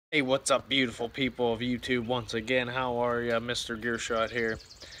Hey, what's up, beautiful people of YouTube? Once again, how are ya? Mr. Gearshot here.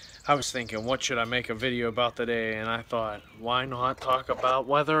 I was thinking, what should I make a video about today? And I thought, why not talk about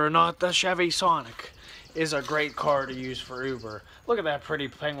whether or not the Chevy Sonic is a great car to use for Uber. Look at that pretty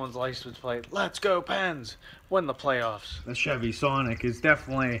Penguins license plate. Let's go, Pens! Win the playoffs. The Chevy Sonic is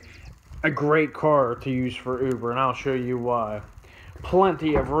definitely a great car to use for Uber, and I'll show you why.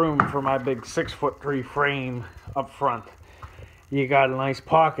 Plenty of room for my big 6'3" frame up front. You got a nice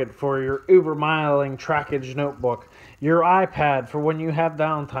pocket for your Uber miling trackage notebook, your iPad for when you have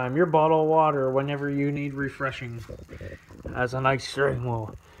downtime, your bottle of water whenever you need refreshing. Has a nice steering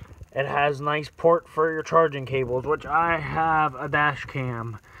wheel. It has nice port for your charging cables, which I have a dash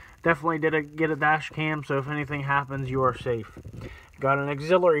cam. Definitely get a dash cam, so if anything happens, you are safe. Got an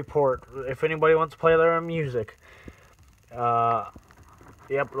auxiliary port if anybody wants to play their own music.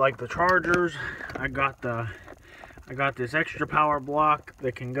 Yep, like the chargers. I got this extra power block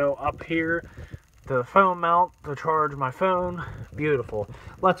that can go up here to the phone mount to charge my phone. Beautiful.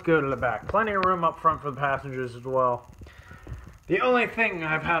 Let's go to the back. Plenty of room up front for the passengers as well. The only thing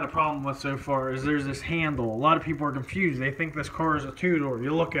I've had a problem with so far is there's this handle. A lot of people are confused. They think this car is a two-door.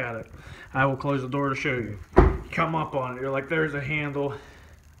 You look at it. I will close the door to show you. You come up on it. You're like, there's a handle.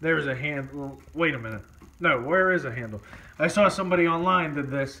 There's a handle. Wait a minute. No, where is a handle? I saw somebody online did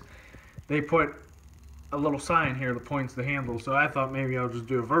this. They put a little sign here that points the handle, so I thought maybe I'll just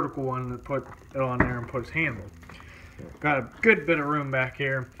do a vertical one and put it on there and put its handle. Got a good bit of room back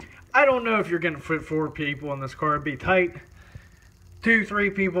here. I don't know if you're going to fit 4 people in this car. It'd be tight. 2, 3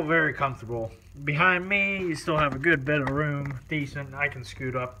 people, very comfortable. Behind me, you still have a good bit of room. Decent. I can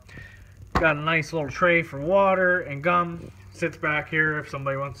scoot up. Got a nice little tray for water and gum. Sits back here. If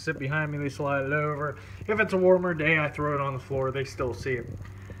somebody wants to sit behind me, they slide it over. If it's a warmer day, I throw it on the floor. They still see it.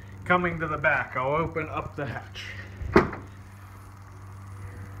 Coming to the back, I'll open up the hatch.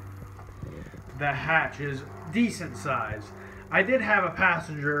 The hatch is decent size. I did have a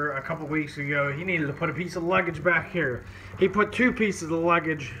passenger a couple weeks ago. He needed to put a piece of luggage back here. He put 2 pieces of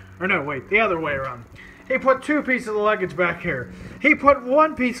luggage, or no, wait, the other way around. He put 2 pieces of luggage back here. He put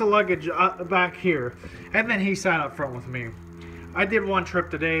 1 piece of luggage back here, and then he sat up front with me. I did one trip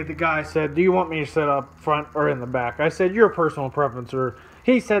today. The guy said, do you want me to sit up front or in the back? I said, your personal preference, sir.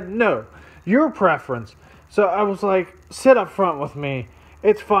 He said, no, your preference. So I was like, sit up front with me.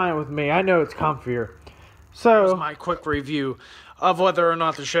 It's fine with me. I know it's comfier. So that's my quick review of whether or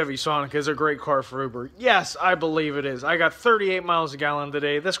not the Chevy Sonic is a great car for Uber. Yes, I believe it is. I got 38 miles a gallon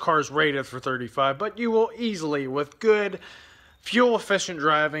today. This car is rated for 35, but you will easily, with good fuel-efficient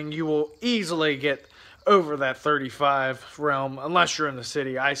driving, you will easily get over that 35 realm, unless you're in the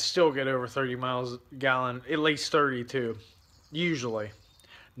city. I still get over 30 miles a gallon, at least 32, usually.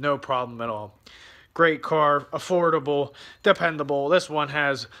 No problem at all. Great car, affordable, dependable. This one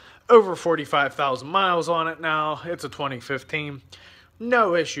has over 45,000 miles on it now. It's a 2015.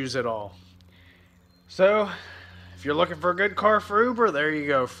 No issues at all. So, if you're looking for a good car for Uber, there you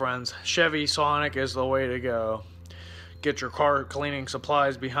go, friends. Chevy Sonic is the way to go. Get your car cleaning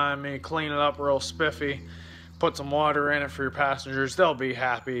supplies behind me. Clean it up real spiffy. Put some water in it for your passengers. They'll be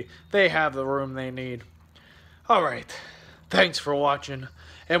happy. They have the room they need. Alright. Thanks for watching,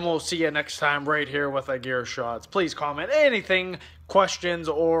 and we'll see you next time right here with the Gear Shots. Please comment anything, questions,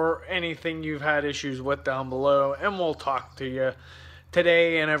 or anything you've had issues with down below, and we'll talk to you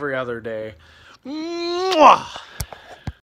today and every other day. Mwah!